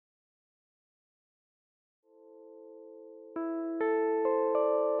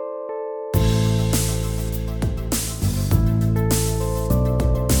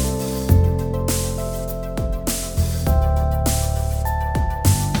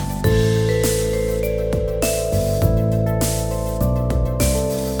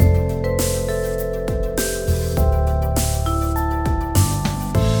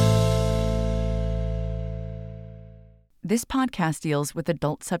This podcast deals with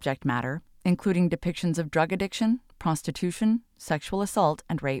adult subject matter, including depictions of drug addiction, prostitution, sexual assault,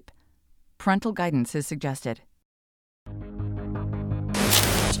 and rape. Parental guidance is suggested.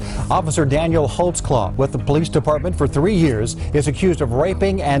 Officer Daniel Holtzclaw with the police department for 3 years is accused of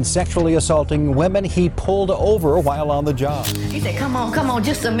raping and sexually assaulting women he pulled over while on the job. He said, come on,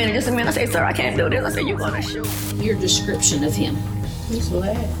 just a minute. I said, sir, I can't do this. I said, you're going to shoot. Your description of him. He's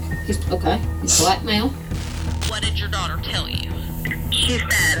black. He's black male. What did your daughter tell you? She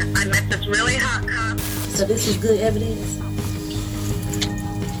said, I met this really hot cop. So this is good evidence?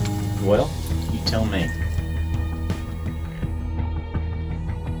 Well, you tell me.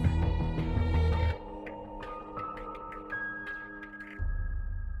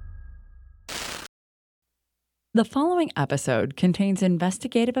 The following episode contains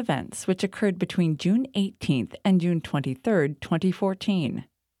investigative events which occurred between June 18th and June 23rd, 2014.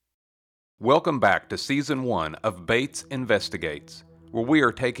 Welcome back to Season 1 of Bates Investigates, where we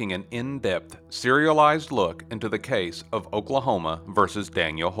are taking an in-depth, serialized look into the case of Oklahoma versus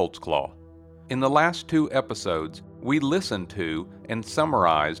Daniel Holtzclaw. In the last 2 episodes, we listened to and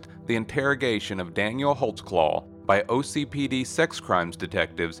summarized the interrogation of Daniel Holtzclaw by OCPD sex crimes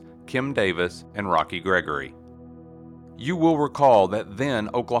detectives Kim Davis and Rocky Gregory. You will recall that then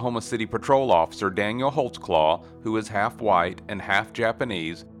Oklahoma City Patrol Officer Daniel Holtzclaw, who is half white and half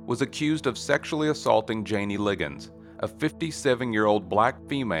Japanese, was accused of sexually assaulting Janie Liggins, a 57-year-old black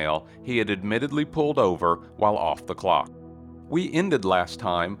female he had admittedly pulled over while off the clock. We ended last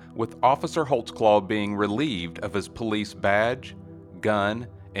time with Officer Holtzclaw being relieved of his police badge, gun,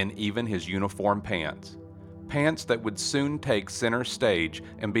 and even his uniform pants. Pants that would soon take center stage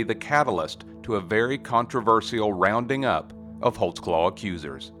and be the catalyst to a very controversial rounding up of Holtzclaw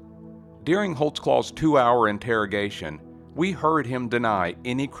accusers. During Holtzclaw's 2-hour interrogation, we heard him deny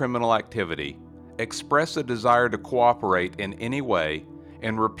any criminal activity, express a desire to cooperate in any way,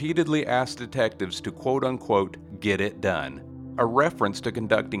 and repeatedly ask detectives to quote-unquote get it done, a reference to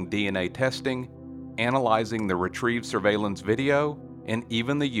conducting DNA testing, analyzing the retrieved surveillance video, and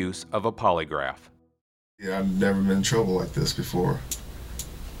even the use of a polygraph. Yeah, I've never been in trouble like this before.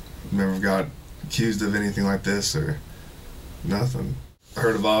 Never got accused of anything like this or nothing. I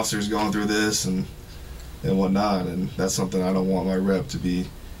heard of officers going through this and whatnot, and that's something I don't want my rep to be,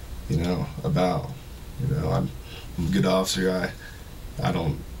 about. I'm a good officer. I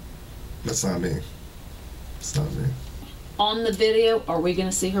don't, that's not me. It's not me. On the video, are we going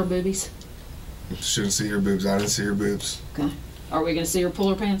to see her boobies? Shouldn't see her boobs. I didn't see her boobs. Okay. Are we going to see her pull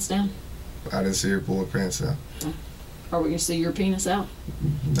her pants down? I didn't see her pull her pants down. Okay. Are we going to see your penis out?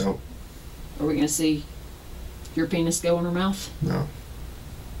 Nope. Are we going to see your penis go in her mouth? No.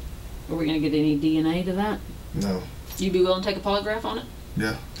 Are we going to get any DNA to that? No. You be willing to take a polygraph on it?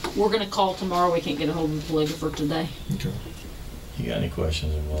 Yeah. We're going to call tomorrow. We can't get a hold of the polygrapher today. Okay. You got any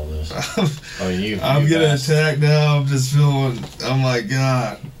questions of all this? I'm getting attacked now. I'm just feeling, oh my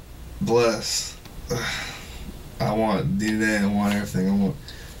God, bless. I want DNA. I want everything. I want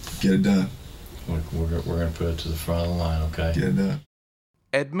to get it done. We're going to put it to the front of the line, okay? Get it done.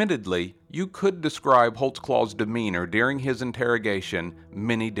 Admittedly, you could describe Holtzclaw's demeanor during his interrogation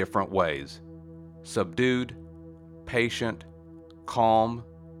many different ways. Subdued, patient, calm,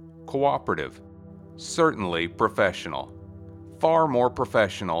 cooperative, certainly professional. Far more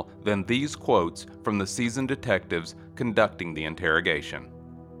professional than these quotes from the seasoned detectives conducting the interrogation.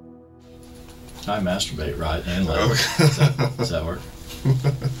 I masturbate right and left. Does that work?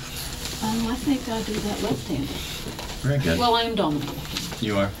 I think I do that left-handed. Very good. Well, I am dominant.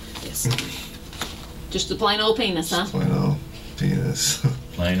 You are? Yes. Just a plain old penis, huh? Plain old penis.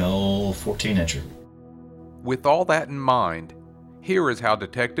 Plain old 14-incher. With all that in mind, here is how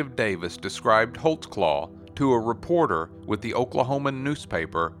Detective Davis described Holtzclaw to a reporter with the Oklahoma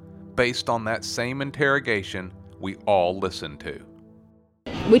newspaper based on that same interrogation we all listened to.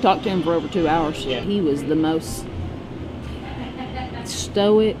 We talked to him for over 2 hours. Yeah. He was the most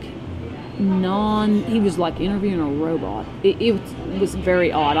stoic, he was like interviewing a robot. It was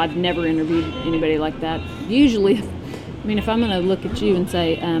very odd. I've never interviewed anybody like that. Usually, if I'm going to look at you and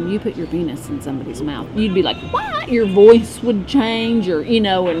say, you put your penis in somebody's mouth, you'd be like, what? Your voice would change or,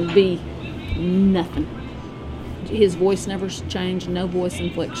 and be nothing. His voice never changed, no voice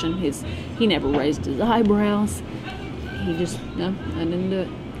inflection. He never raised his eyebrows. He just, no, I didn't do it.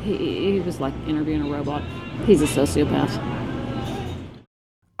 He was like interviewing a robot. He's a sociopath.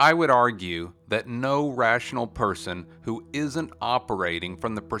 I would argue that no rational person who isn't operating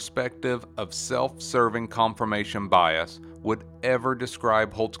from the perspective of self-serving confirmation bias would ever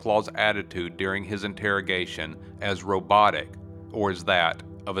describe Holtzclaw's attitude during his interrogation as robotic or as that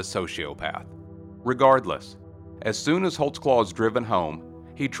of a sociopath. Regardless, As soon as Holtzclaw is driven home,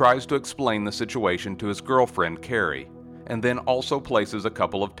 he tries to explain the situation to his girlfriend, Carrie, and then also places a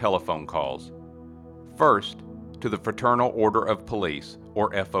couple of telephone calls. First, to the Fraternal Order of Police, or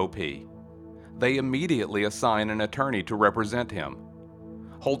FOP. They immediately assign an attorney to represent him.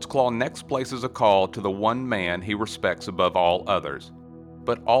 Holtzclaw next places a call to the one man he respects above all others,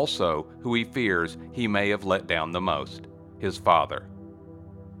 but also who he fears he may have let down the most, his father.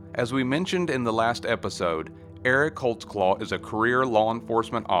 As we mentioned in the last episode, Eric Holtzclaw is a career law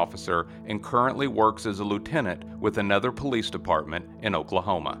enforcement officer and currently works as a lieutenant with another police department in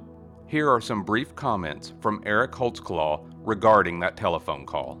Oklahoma. Here are some brief comments from Eric Holtzclaw regarding that telephone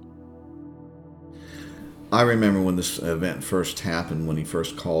call. I remember when this event first happened, when he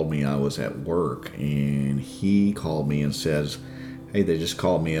first called me, I was at work, and he called me and says, hey, they just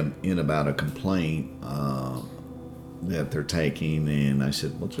called me in about a complaint that they're taking. And I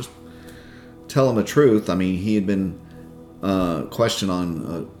said, well, just tell them the truth. I mean, he had been questioned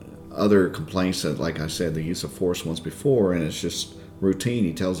on other complaints that, like I said, the use of force once before, and it's just routine.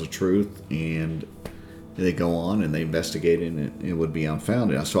 He tells the truth, and they go on and they investigate it, and it would be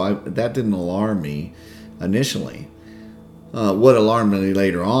unfounded. So that didn't alarm me initially. What alarmed me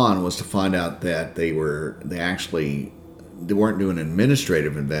later on was to find out that they weren't doing an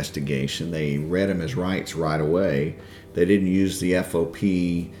administrative investigation. They read him his rights right away. They didn't use the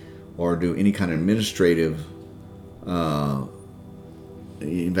FOP or do any kind of administrative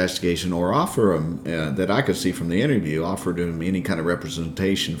investigation or offer him, that I could see from the interview, offered him any kind of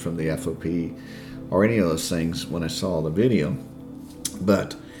representation from the FOP or any of those things when I saw the video.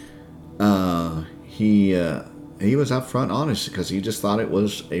 But he was upfront honest because he just thought it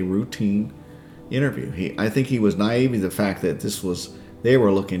was a routine interview. I think he was naive to the fact that they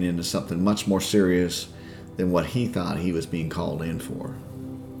were looking into something much more serious than what he thought he was being called in for.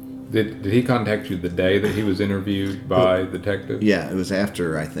 Did he contact you the day that he was interviewed by detectives? Yeah, it was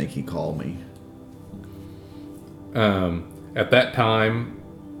after, I think, he called me. At that time,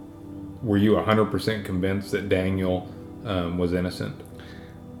 were you 100% convinced that Daniel was innocent?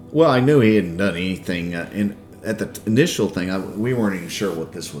 Well, I knew he hadn't done anything. At the initial thing, we weren't even sure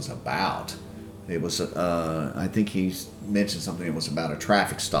what this was about. It was, I think he mentioned something. It was about a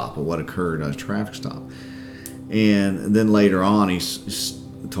traffic stop, or what occurred at a traffic stop. And then later on, he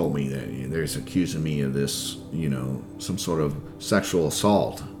told me that there's accusing me of this, some sort of sexual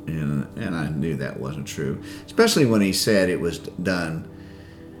assault. And I knew that wasn't true, especially when he said it was done.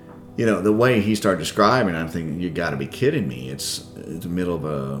 The way he started describing it, I'm thinking, you got to be kidding me. It's in the middle of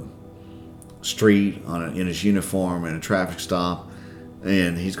a street in his uniform in a traffic stop,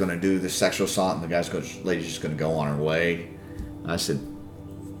 and he's going to do this sexual assault, and the lady's just going to go on her way. I said,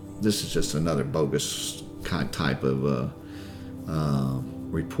 this is just another bogus type of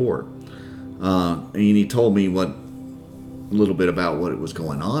report. And he told me a little bit about what was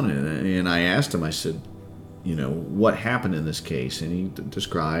going on in it, and I asked him, I said, what happened in this case? And he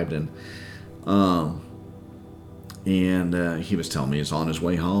described, and he was telling me it's on his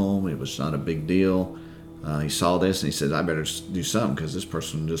way home. It was not a big deal. He saw this and he said, I better do something because this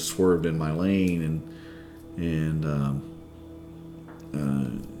person just swerved in my lane, and I'm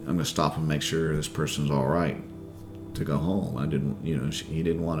going to stop and make sure this person's all right to go home. He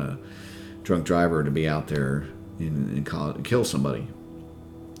didn't want a drunk driver to be out there and kill somebody.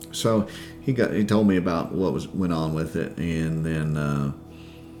 So he told me about what went on with it, and then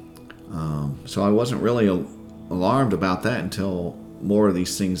so I wasn't really alarmed about that until more of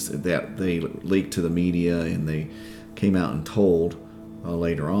these things that they leaked to the media and they came out and told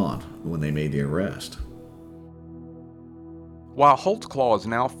later on when they made the arrest. While Holtzclaw is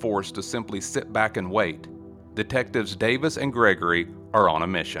now forced to simply sit back and wait, Detectives Davis and Gregory are on a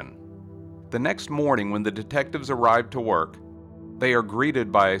mission. The next morning when the detectives arrive to work, they are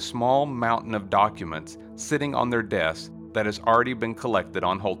greeted by a small mountain of documents sitting on their desks that has already been collected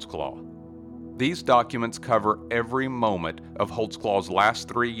on Holtzclaw. These documents cover every moment of Holtzclaw's last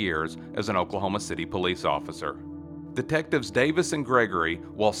 3 years as an Oklahoma City police officer. Detectives Davis and Gregory,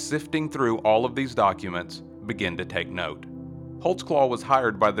 while sifting through all of these documents, begin to take note. Holtzclaw was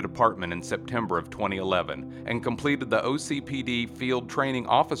hired by the department in September of 2011 and completed the OCPD Field Training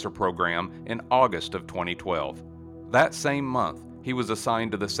Officer Program in August of 2012. That same month, he was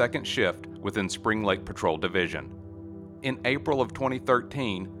assigned to the second shift within Spring Lake Patrol Division. In April of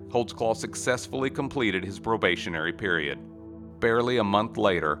 2013, Holtzclaw successfully completed his probationary period. Barely a month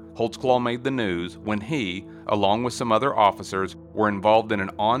later, Holtzclaw made the news when he, along with some other officers, were involved in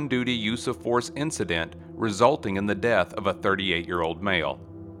an on-duty use of force incident resulting in the death of a 38-year-old male.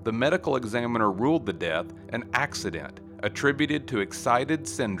 The medical examiner ruled the death an accident, attributed to excited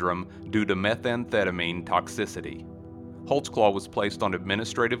syndrome due to methamphetamine toxicity. Holtzclaw was placed on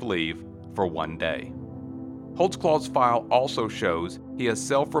administrative leave for 1 day. Holtzclaw's file also shows he has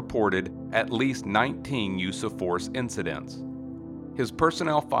self-reported at least 19 use of force incidents. His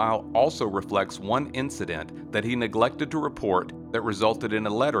personnel file also reflects one incident that he neglected to report that resulted in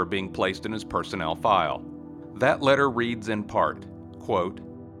a letter being placed in his personnel file. That letter reads in part, quote,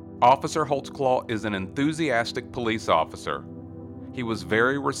 "Officer Holtzclaw is an enthusiastic police officer. He was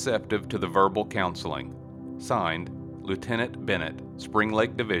very receptive to the verbal counseling. Signed, Lieutenant Bennett, Spring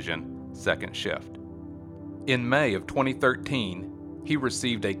Lake Division, 2nd Shift." In May of 2013, he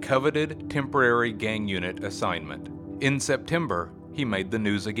received a coveted temporary gang unit assignment. In September, he made the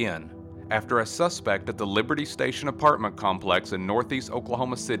news again after a suspect at the Liberty Station apartment complex in northeast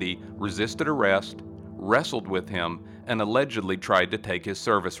Oklahoma City resisted arrest, wrestled with him, and allegedly tried to take his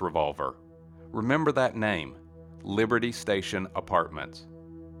service revolver. Remember that name, Liberty Station Apartments.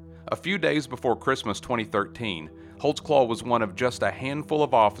 A few days before Christmas 2013, Holtzclaw was one of just a handful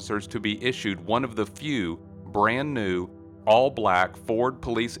of officers to be issued one of the few brand new, all-black Ford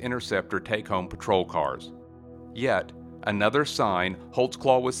Police Interceptor take-home patrol cars. Yet, another sign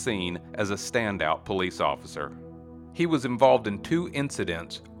Holtzclaw was seen as a standout police officer. He was involved in 2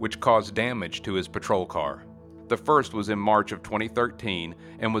 incidents which caused damage to his patrol car. The first was in March of 2013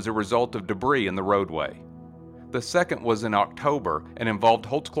 and was a result of debris in the roadway. The second was in October and involved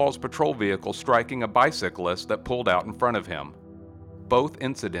Holtzclaw's patrol vehicle striking a bicyclist that pulled out in front of him. Both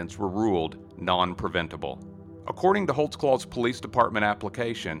incidents were ruled non-preventable. According to Holtzclaw's police department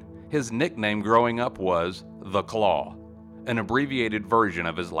application, his nickname growing up was The Claw, an abbreviated version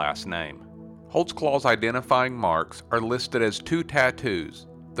of his last name. Holtzclaw's identifying marks are listed as 2 tattoos.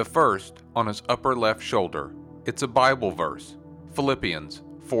 The first on his upper left shoulder. It's a Bible verse, Philippians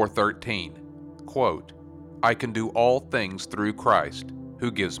 4:13. Quote, "I can do all things through Christ,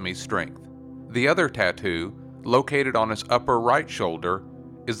 who gives me strength." The other tattoo, located on his upper right shoulder,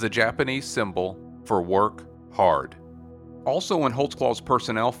 is the Japanese symbol for work hard. Also in Holtzclaw's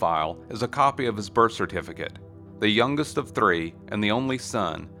personnel file is a copy of his birth certificate. The youngest of 3 and the only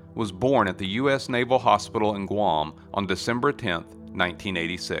son was born at the U.S. Naval Hospital in Guam on December 10,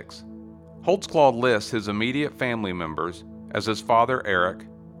 1986. Holtzclaw lists his immediate family members as his father Eric,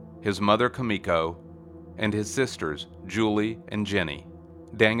 his mother Kamiko, and his sisters Julie and Jenny.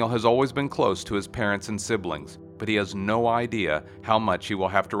 Daniel has always been close to his parents and siblings, but he has no idea how much he will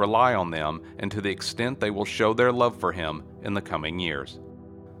have to rely on them and to the extent they will show their love for him in the coming years.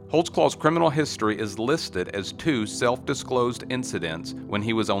 Holtzclaw's criminal history is listed as 2 self-disclosed incidents when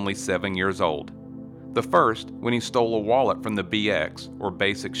he was only 7 years old. The first, when he stole a wallet from the BX, or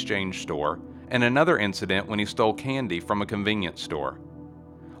Base Exchange store, and another incident when he stole candy from a convenience store.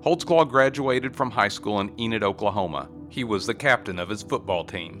 Holtzclaw graduated from high school in Enid, Oklahoma. He was the captain of his football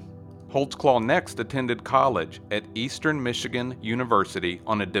team. Holtzclaw next attended college at Eastern Michigan University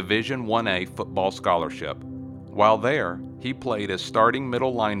on a Division I-A football scholarship. While there, he played as starting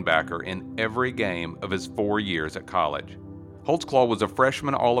middle linebacker in every game of his 4 years at college. Holtzclaw was a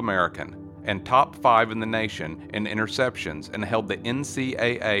freshman All-American and top 5 in the nation in interceptions and held the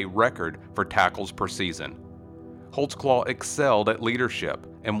NCAA record for tackles per season. Holtzclaw excelled at leadership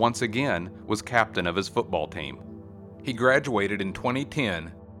and once again was captain of his football team. He graduated in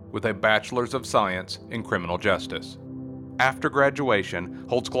 2010 with a Bachelor's of Science in Criminal Justice. After graduation,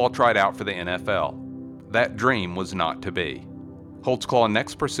 Holtzclaw tried out for the NFL. That dream was not to be. Holtzclaw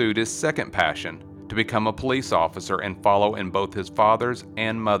next pursued his second passion, to become a police officer and follow in both his father's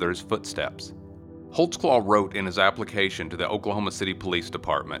and mother's footsteps. Holtzclaw wrote in his application to the Oklahoma City Police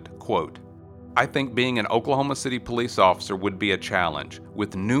Department, quote, "I think being an Oklahoma City police officer would be a challenge,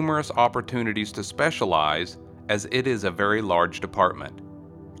 with numerous opportunities to specialize, as it is a very large department.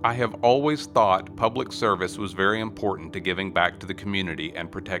 I have always thought public service was very important to giving back to the community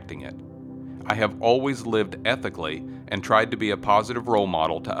and protecting it. I have always lived ethically and tried to be a positive role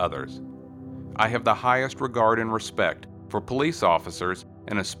model to others. I have the highest regard and respect for police officers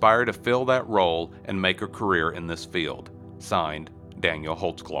and aspire to fill that role and make a career in this field." Signed, Daniel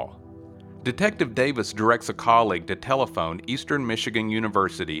Holtzclaw. Detective Davis directs a colleague to telephone Eastern Michigan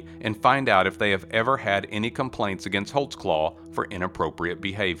University and find out if they have ever had any complaints against Holtzclaw for inappropriate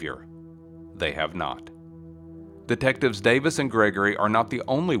behavior. They have not. Detectives Davis and Gregory are not the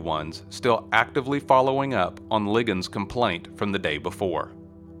only ones still actively following up on Ligon's complaint from the day before.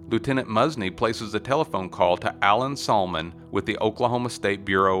 Lieutenant Musney places a telephone call to Alan Salmon with the Oklahoma State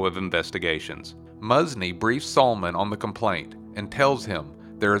Bureau of Investigations. Musney briefs Salmon on the complaint and tells him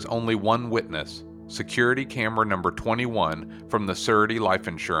there is only one witness, security camera number 21 from the Surety Life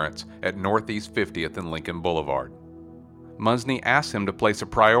Insurance at Northeast 50th and Lincoln Boulevard. Musney asks him to place a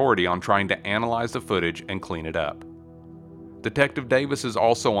priority on trying to analyze the footage and clean it up. Detective Davis is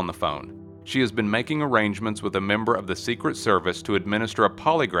also on the phone. She has been making arrangements with a member of the Secret Service to administer a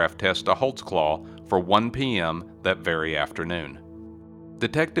polygraph test to Holtzclaw for 1 p.m. that very afternoon.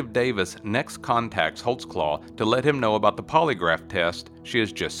 Detective Davis next contacts Holtzclaw to let him know about the polygraph test she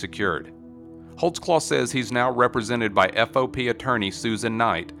has just secured. Holtzclaw says he's now represented by FOP attorney Susan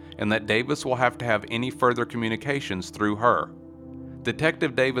Knight and that Davis will have to have any further communications through her.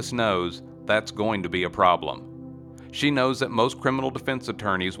 Detective Davis knows that's going to be a problem. She knows that most criminal defense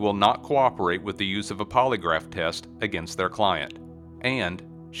attorneys will not cooperate with the use of a polygraph test against their client. And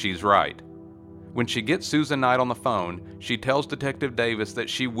she's right. When she gets Susan Knight on the phone, she tells Detective Davis that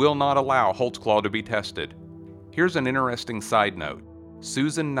she will not allow Holtzclaw to be tested. Here's an interesting side note.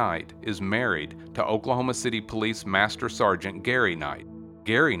 Susan Knight is married to Oklahoma City Police Master Sergeant Gary Knight.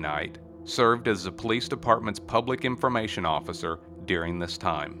 Gary Knight served as the police department's public information officer during this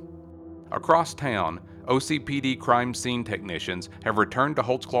time. Across town, OCPD crime scene technicians have returned to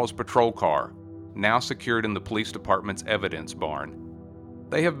Holtzclaw's patrol car, now secured in the police department's evidence barn.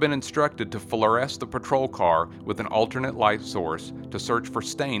 They have been instructed to fluoresce the patrol car with an alternate light source to search for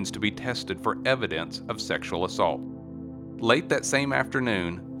stains to be tested for evidence of sexual assault. Late that same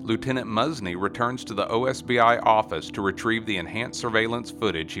afternoon, Lieutenant Musney returns to the OSBI office to retrieve the enhanced surveillance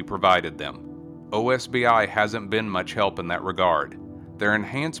footage he provided them. OSBI hasn't been much help in that regard. Their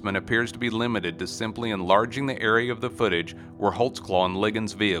enhancement appears to be limited to simply enlarging the area of the footage where Holtzclaw and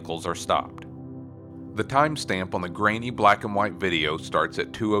Liggins' vehicles are stopped. The timestamp on the grainy black and white video starts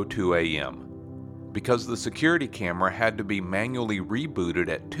at 2:02 a.m. Because the security camera had to be manually rebooted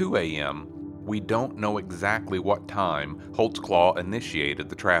at 2 a.m., we don't know exactly what time Holtzclaw initiated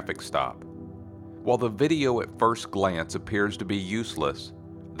the traffic stop. While the video at first glance appears to be useless,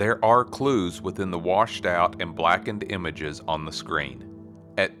 there are clues within the washed out and blackened images on the screen.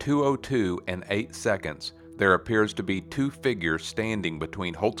 At 2:02 and 8 seconds, there appears to be two figures standing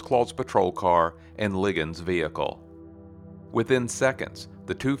between Holtzclaw's patrol car and Liggins' vehicle. Within seconds,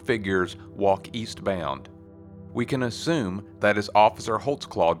 the two figures walk eastbound. We can assume that is Officer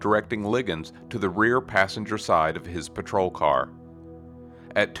Holtzclaw directing Liggins to the rear passenger side of his patrol car.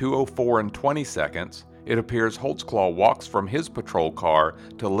 At 2:04 and 20 seconds, it appears Holtzclaw walks from his patrol car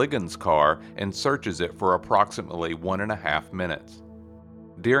to Liggins' car and searches it for approximately 1.5 minutes.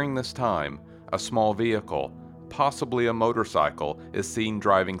 During this time, a small vehicle, possibly a motorcycle, is seen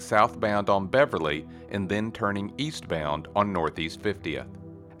driving southbound on Beverly and then turning eastbound on Northeast 50th.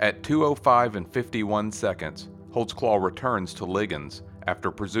 At 2:05 and 51 seconds, Holtzclaw returns to Liggins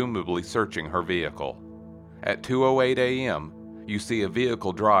after presumably searching her vehicle. At 2:08 a.m., you see a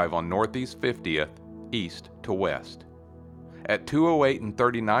vehicle drive on Northeast 50th, east to west. At 2:08 and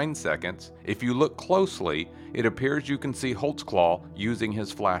 39 seconds, if you look closely, it appears you can see Holtzclaw using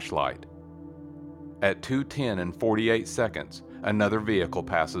his flashlight. At 2:10 and 48 seconds, another vehicle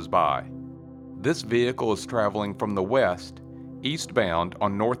passes by. This vehicle is traveling from the west, eastbound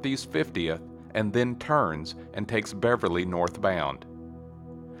on Northeast 50th, and then turns and takes Beverly northbound.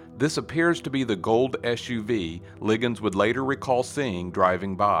 This appears to be the gold SUV Liggins would later recall seeing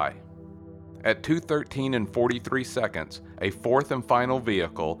driving by. At 2:13 and 43 seconds, a fourth and final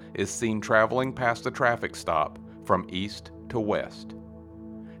vehicle is seen traveling past the traffic stop from east to west.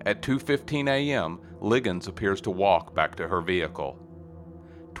 At 2:15 a.m., Liggins appears to walk back to her vehicle.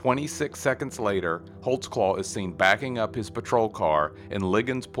 26 seconds later, Holtzclaw is seen backing up his patrol car and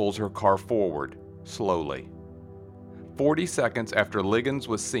Liggins pulls her car forward, slowly. 40 seconds after Liggins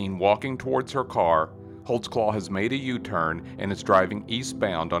was seen walking towards her car, Holtzclaw has made a U-turn and is driving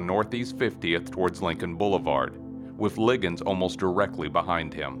eastbound on Northeast 50th towards Lincoln Boulevard, with Liggins almost directly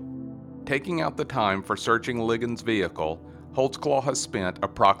behind him. Taking out the time for searching Liggins' vehicle, Holtzclaw has spent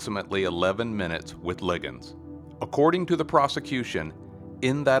approximately 11 minutes with Liggins. According to the prosecution,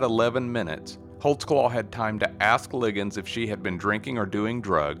 in that 11 minutes, Holtzclaw had time to ask Liggins if she had been drinking or doing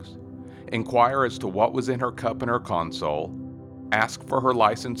drugs, inquire as to what was in her cup and her console, ask for her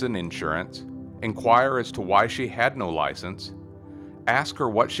license and insurance, inquire as to why she had no license, ask her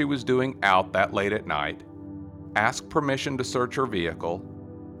what she was doing out that late at night, ask permission to search her vehicle,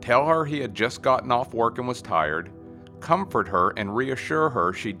 tell her he had just gotten off work and was tired, comfort her and reassure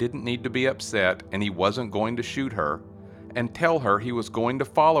her she didn't need to be upset and he wasn't going to shoot her, and tell her he was going to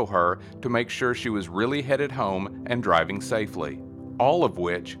follow her to make sure she was really headed home and driving safely, all of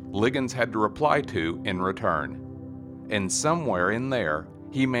which Liggins had to reply to in return. And somewhere in there,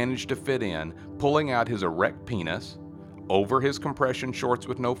 he managed to fit in, pulling out his erect penis, over his compression shorts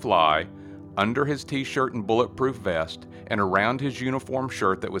with no fly, under his t-shirt and bulletproof vest, and around his uniform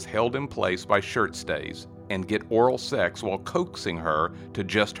shirt that was held in place by shirt stays, and get oral sex while coaxing her to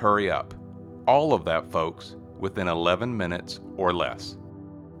just hurry up. All of that, folks, within 11 minutes or less.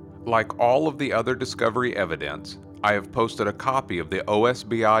 Like all of the other discovery evidence, I have posted a copy of the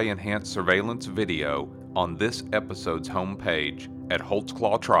OSBI Enhanced Surveillance video on this episode's homepage at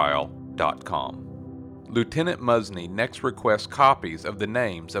holtzclawtrial.com. Lieutenant Musney next requests copies of the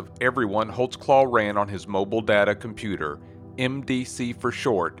names of everyone Holtzclaw ran on his mobile data computer, MDC for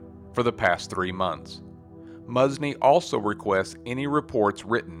short, for the past 3 months. Musney also requests any reports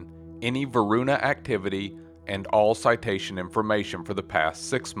written, any Varuna activity, and all citation information for the past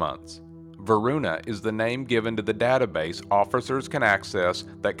 6 months. Varuna is the name given to the database officers can access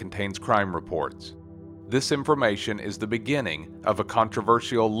that contains crime reports. This information is the beginning of a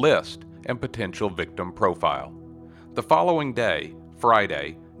controversial list and potential victim profile. The following day,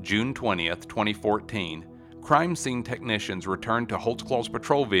 Friday, June 20th, 2014, crime scene technicians return to Holtzclaw's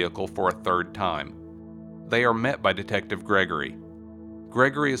patrol vehicle for a third time. They are met by Detective Gregory.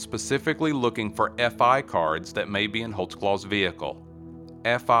 Gregory is specifically looking for FI cards that may be in Holtzclaw's vehicle.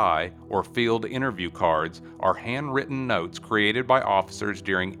 FI, or field interview cards, are handwritten notes created by officers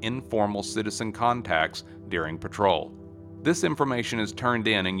during informal citizen contacts during patrol. This information is turned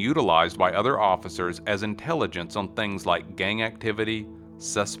in and utilized by other officers as intelligence on things like gang activity,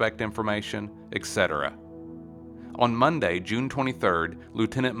 suspect information, etc. On Monday, June 23rd,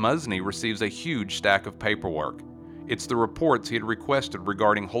 Lieutenant Musney receives a huge stack of paperwork. It's the reports he had requested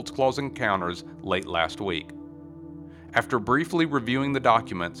regarding Holtzclaw's encounters late last week. After briefly reviewing the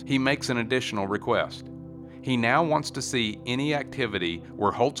documents, he makes an additional request. He now wants to see any activity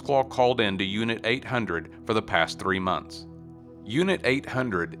where Holtzclaw called in to Unit 800 for the past 3 months. Unit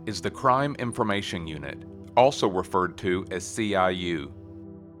 800 is the Crime Information Unit, also referred to as CIU.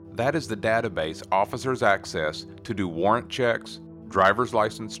 That is the database officers access to do warrant checks, driver's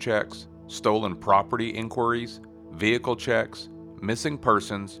license checks, stolen property inquiries, vehicle checks, missing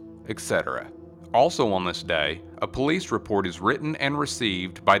persons, etc. Also on this day, a police report is written and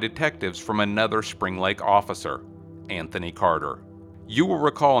received by detectives from another Spring Lake officer, Anthony Carter. You will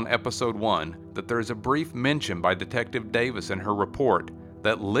recall in Episode 1 that there is a brief mention by Detective Davis in her report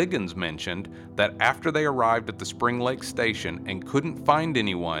that Liggins mentioned that after they arrived at the Spring Lake station and couldn't find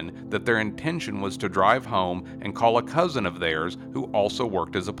anyone, that their intention was to drive home and call a cousin of theirs who also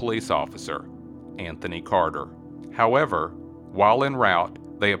worked as a police officer, Anthony Carter. However, while en route,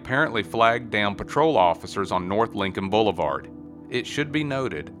 they apparently flagged down patrol officers on North Lincoln Boulevard. It should be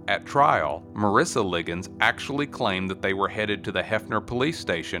noted, at trial, Marissa Liggins actually claimed that they were headed to the Hefner police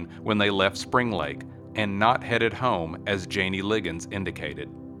station when they left Spring Lake, and not headed home as Janie Liggins indicated.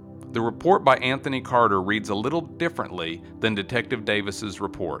 The report by Anthony Carter reads a little differently than Detective Davis's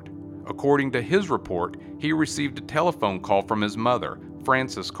report. According to his report, he received a telephone call from his mother,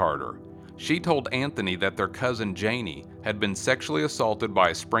 Frances Carter. She told Anthony that their cousin Janie had been sexually assaulted by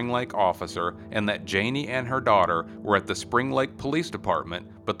a Spring Lake officer and that Janie and her daughter were at the Spring Lake Police Department,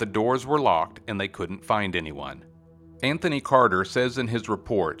 but the doors were locked and they couldn't find anyone. Anthony Carter says in his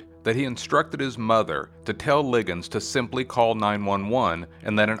report that he instructed his mother to tell Liggins to simply call 911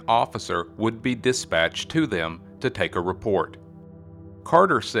 and that an officer would be dispatched to them to take a report.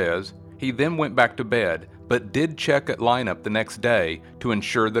 Carter says he then went back to bed, but did check at lineup the next day to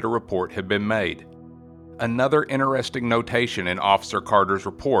ensure that a report had been made. Another interesting notation in Officer Carter's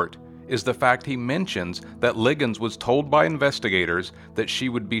report is the fact he mentions that Liggins was told by investigators that she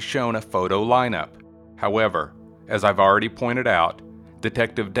would be shown a photo lineup. However, as I've already pointed out,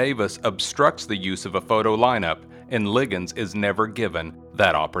 Detective Davis obstructs the use of a photo lineup and Liggins is never given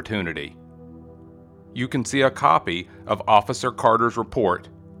that opportunity. You can see a copy of Officer Carter's report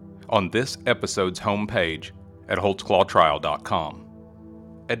on this episode's homepage at holtzclawtrial.com.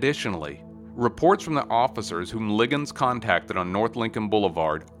 Additionally, reports from the officers whom Liggins contacted on North Lincoln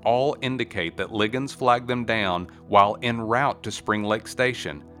Boulevard all indicate that Liggins flagged them down while en route to Spring Lake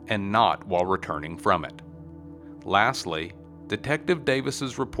Station and not while returning from it. Lastly, Detective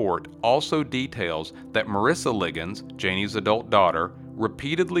Davis's report also details that Marissa Liggins, Janie's adult daughter,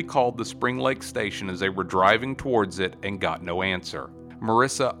 repeatedly called the Spring Lake Station as they were driving towards it and got no answer.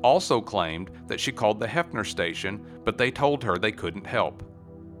 Marissa also claimed that she called the Hefner station, but they told her they couldn't help.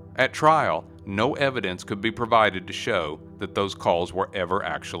 At trial, no evidence could be provided to show that those calls were ever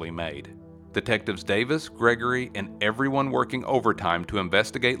actually made. Detectives Davis, Gregory, and everyone working overtime to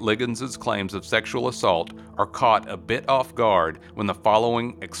investigate Liggins' claims of sexual assault are caught a bit off guard when the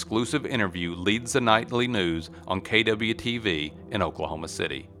following exclusive interview leads the nightly news on KWTV in Oklahoma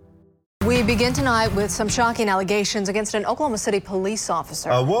City. We begin tonight with some shocking allegations against an Oklahoma City police officer.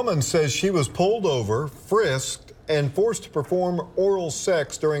 A woman says she was pulled over, frisked, and forced to perform oral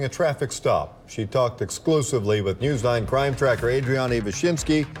sex during a traffic stop. She talked exclusively with Newsline crime tracker Adriana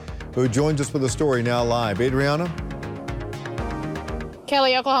Ivashinsky, who joins us with the story now live. Adriana?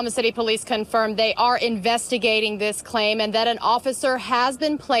 Kelly, Oklahoma City police confirmed they are investigating this claim and that an officer has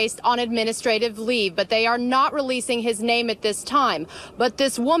been placed on administrative leave, but they are not releasing his name at this time. But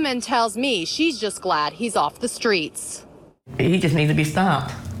this woman tells me she's just glad he's off the streets. He just needs to be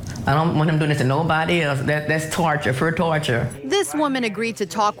stopped. I don't want him doing this to nobody else. That's torture, for torture. This woman agreed to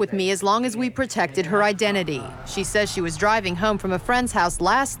talk with me as long as we protected her identity. She says she was driving home from a friend's house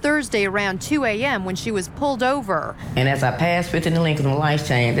last Thursday around 2 a.m. when she was pulled over. And as I passed 15 and Lincoln, the lights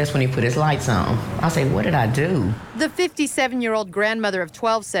changed. That's when he put his lights on. I say, what did I do? The 57-year-old grandmother of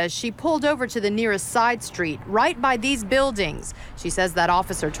 12 says she pulled over to the nearest side street right by these buildings. She says that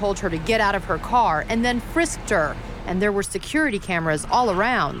officer told her to get out of her car and then frisked her. And there were security cameras all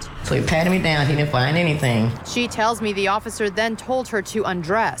around. So he patted me down. He didn't find anything. She tells me the officer then told her to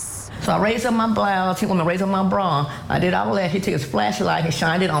undress. So I raised up my blouse. He wanted me to raise up my bra. I did all that. He took his flashlight and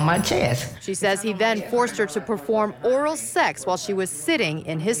shined it on my chest. She says he then forced her to perform oral sex while she was sitting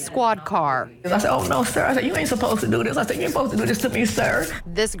in his squad car. I said, oh, no, sir. I said, you ain't supposed to do this. I said, you ain't supposed to do this to me, sir.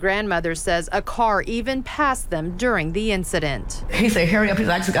 This grandmother says a car even passed them during the incident. He said, hurry up. He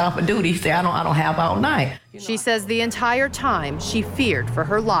said, I just got off of duty. He said, I don't have all night. She says the entire time she feared for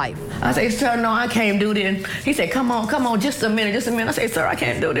her life. I said, sir, no, I can't do this. He said, come on, just a minute. I said, sir, I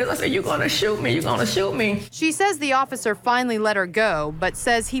can't do this. I said, you're gonna shoot me. She says the officer finally let her go, but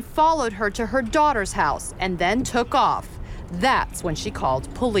says he followed her to her daughter's house and then took off. That's when she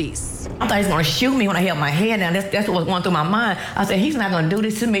called police. I thought he was gonna shoot me when I held my head down. That's what was going through my mind. I said, he's not gonna do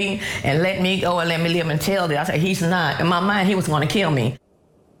this to me and let me go and let me live and tell this. I said, he's not. In my mind, he was gonna kill me.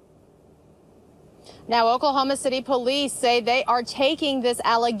 Now, Oklahoma City police say they are taking this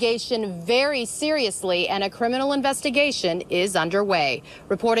allegation very seriously and a criminal investigation is underway.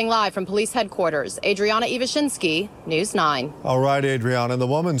 Reporting live from police headquarters, Adriana Ivashinsky, News 9. All right, Adriana. The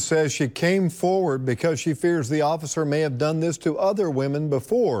woman says she came forward because she fears the officer may have done this to other women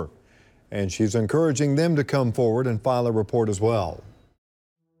before. And she's encouraging them to come forward and file a report as well.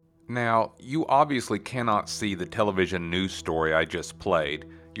 Now, you obviously cannot see the television news story I just played.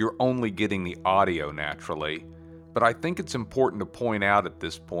 You're only getting the audio naturally, but I think it's important to point out at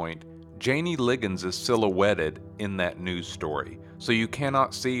this point, Janie Liggins is silhouetted in that news story, so you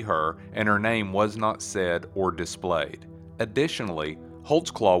cannot see her and her name was not said or displayed. Additionally,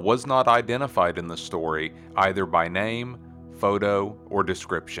 Holtzclaw was not identified in the story either by name, photo, or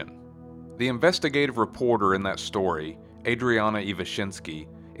description. The investigative reporter in that story, Adriana Ivashinsky,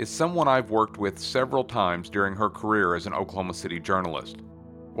 is someone I've worked with several times during her career as an Oklahoma City journalist.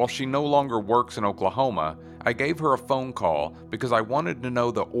 While she no longer works in Oklahoma, I gave her a phone call because I wanted to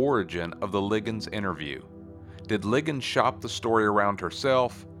know the origin of the Liggins interview. Did Liggins shop the story around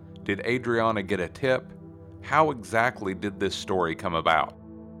herself? Did Adriana get a tip? How exactly did this story come about?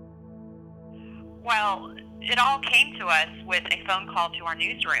 Well, it all came to us with a phone call to our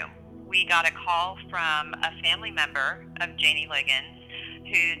newsroom. We got a call from a family member of Janie Liggins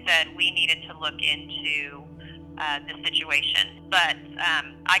who said we needed to look into the situation. But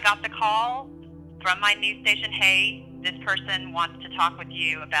I got the call from my news station, hey, this person wants to talk with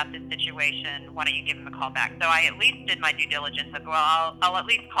you about this situation. Why don't you give them a call back? So I at least did my due diligence of, well, I'll at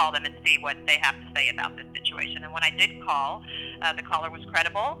least call them and see what they have to say about this situation. And when I did call, the caller was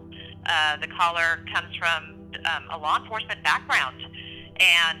credible. The caller comes from a law enforcement background.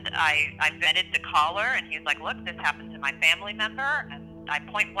 And I vetted the caller, and he was like, look, this happened to my family member. And I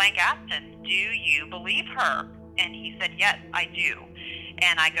point blank asked him, do you believe her? And he said, yes, I do.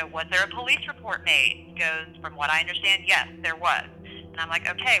 And I go, was there a police report made? He goes, from what I understand, yes, there was. And I'm like,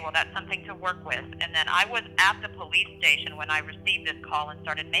 okay, well, that's something to work with. And then I was at the police station when I received this call and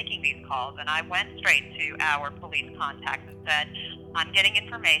started making these calls. And I went straight to our police contacts and said, I'm getting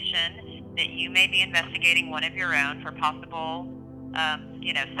information that you may be investigating one of your own for possible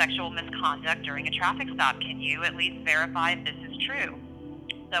sexual misconduct during a traffic stop. Can you at least verify if this is true?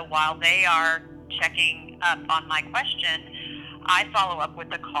 So while they are checking up on my question, I follow up with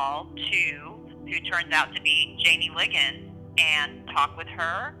a call to who turns out to be Janie Liggins and talk with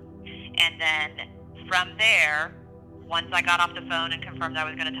her. And then from there, once I got off the phone and confirmed I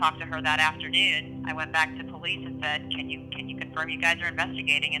was going to talk to her that afternoon, I went back to police and said, can you confirm you guys are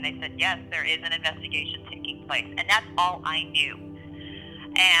investigating? And they said, yes, there is an investigation taking place. And that's all I knew.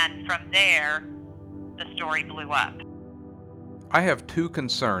 And from there, the story blew up. I have two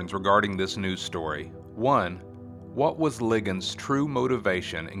concerns regarding this news story. One, what was Liggins' true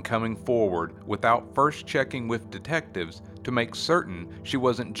motivation in coming forward without first checking with detectives to make certain she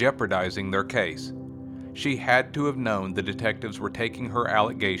wasn't jeopardizing their case? she had to have known the detectives were taking her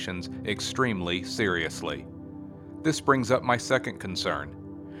allegations extremely seriously. This brings up my second concern.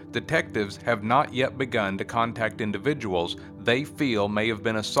 Detectives have not yet begun to contact individuals they feel may have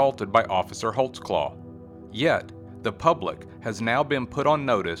been assaulted by Officer Holtzclaw. Yet, the public has now been put on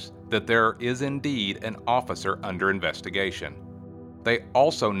notice that there is indeed an officer under investigation. They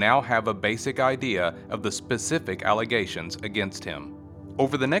also now have a basic idea of the specific allegations against him.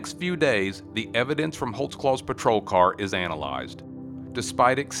 Over the next few days, the evidence from Holtzclaw's patrol car is analyzed.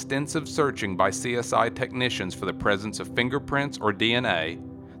 Despite extensive searching by CSI technicians for the presence of fingerprints or DNA,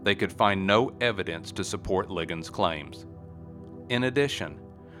 they could find no evidence to support Ligon's claims. In addition,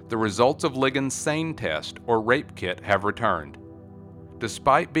 the results of Ligon's SANE test or rape kit have returned.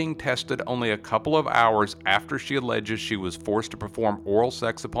 Despite being tested only a couple of hours after she alleges she was forced to perform oral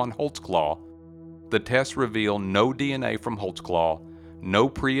sex upon Holtzclaw, the tests reveal no DNA from Holtzclaw, no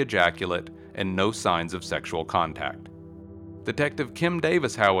pre-ejaculate, and no signs of sexual contact. Detective Kim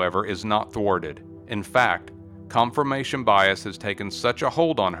Davis, however, is not thwarted. In fact, confirmation bias has taken such a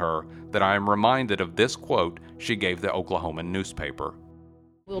hold on her that I am reminded of this quote she gave the Oklahoman newspaper.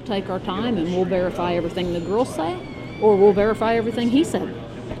 We'll take our time and we'll verify everything the girls say, or we'll verify everything he said.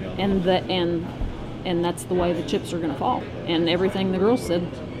 And that's the way the chips are going to fall. And everything the girls said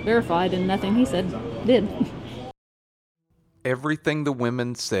verified and nothing he said did. Everything the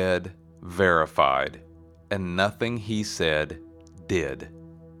women said verified, and nothing he said did.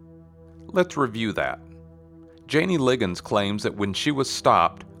 Let's review that. Janie Liggins claims that when she was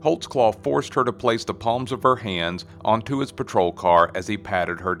stopped, Holtzclaw forced her to place the palms of her hands onto his patrol car as he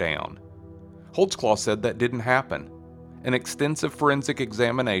patted her down. Holtzclaw said that didn't happen. An extensive forensic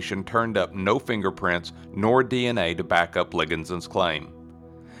examination turned up no fingerprints nor DNA to back up Liggins' claim.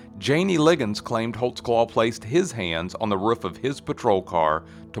 Janie Liggins claimed Holtzclaw placed his hands on the roof of his patrol car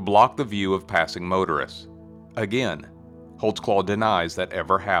to block the view of passing motorists. Again, Holtzclaw denies that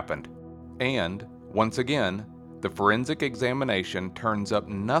ever happened. And, once again, the forensic examination turns up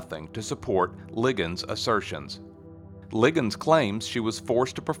nothing to support Liggins' assertions. Liggins claims she was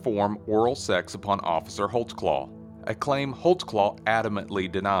forced to perform oral sex upon Officer Holtzclaw, a claim Holtzclaw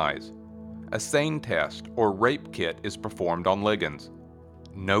adamantly denies. A SANE test or rape kit is performed on Liggins.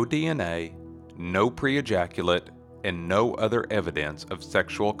 No DNA, no pre-ejaculate, and no other evidence of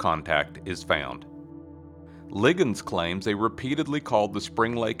sexual contact is found. Liggins claims they repeatedly called the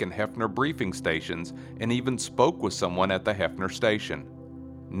Spring Lake and Hefner briefing stations and even spoke with someone at the Hefner station.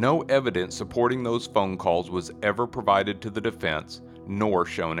 No evidence supporting those phone calls was ever provided to the defense, nor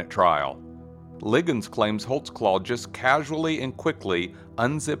shown at trial. Liggins claims Holtzclaw just casually and quickly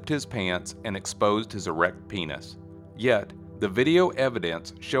unzipped his pants and exposed his erect penis. Yet, the video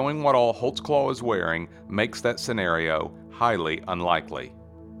evidence showing what all Holtzclaw is wearing makes that scenario highly unlikely.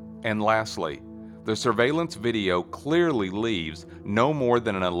 And lastly, the surveillance video clearly leaves no more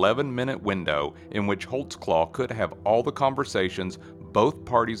than an 11-minute window in which Holtzclaw could have all the conversations both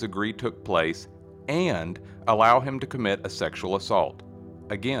parties agree took place and allow him to commit a sexual assault.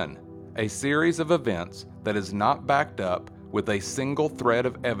 Again, a series of events that is not backed up with a single thread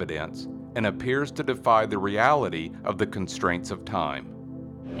of evidence and appears to defy the reality of the constraints of time.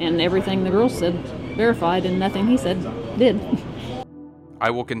 And everything the girls said verified and nothing he said did. I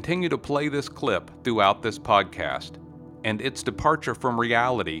will continue to play this clip throughout this podcast, and its departure from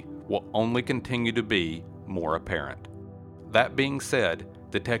reality will only continue to be more apparent. That being said,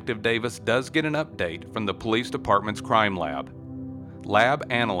 Detective Davis does get an update from the police department's crime lab. Lab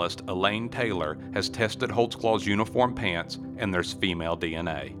analyst Elaine Taylor has tested Holtzclaw's uniform pants, and there's female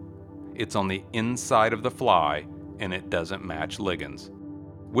DNA. It's on the inside of the fly, and it doesn't match Liggins.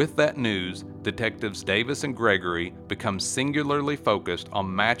 With that news, Detectives Davis and Gregory become singularly focused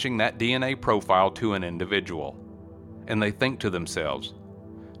on matching that DNA profile to an individual. And they think to themselves,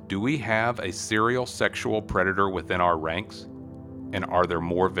 do we have a serial sexual predator within our ranks? And are there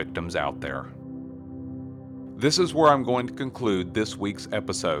more victims out there? This is where I'm going to conclude this week's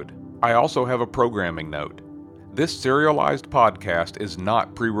episode. I also have a programming note. This serialized podcast is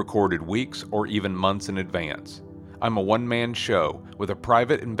not pre-recorded weeks or even months in advance. I'm a one-man show with a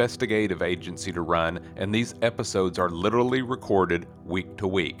private investigative agency to run, and these episodes are literally recorded week to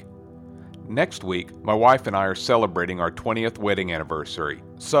week. Next week, my wife and I are celebrating our 20th wedding anniversary,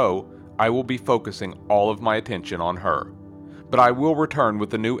 so I will be focusing all of my attention on her. But I will return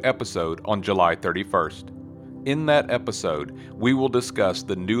with a new episode on July 31st. In that episode, we will discuss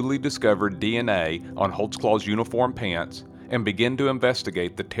the newly discovered DNA on Holtzclaw's uniform pants and begin to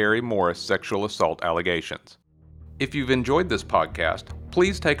investigate the Terry Morris sexual assault allegations. If you've enjoyed this podcast,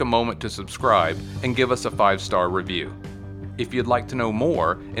 please take a moment to subscribe and give us a 5-star review. If you'd like to know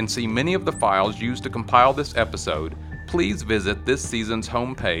more and see many of the files used to compile this episode, please visit this season's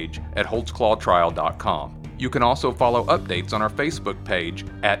homepage at holtzclawtrial.com. You can also follow updates on our Facebook page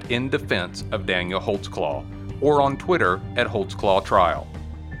at In Defense of Daniel Holtzclaw or on Twitter at Holtzclaw Trial.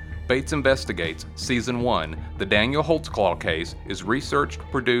 Bates Investigates Season 1, The Daniel Holtzclaw Case, is researched,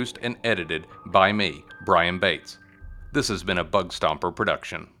 produced, and edited by me, Brian Bates. This has been a Bug Stomper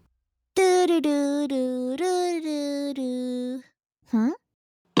production. Huh?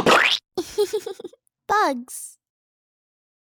 Bugs.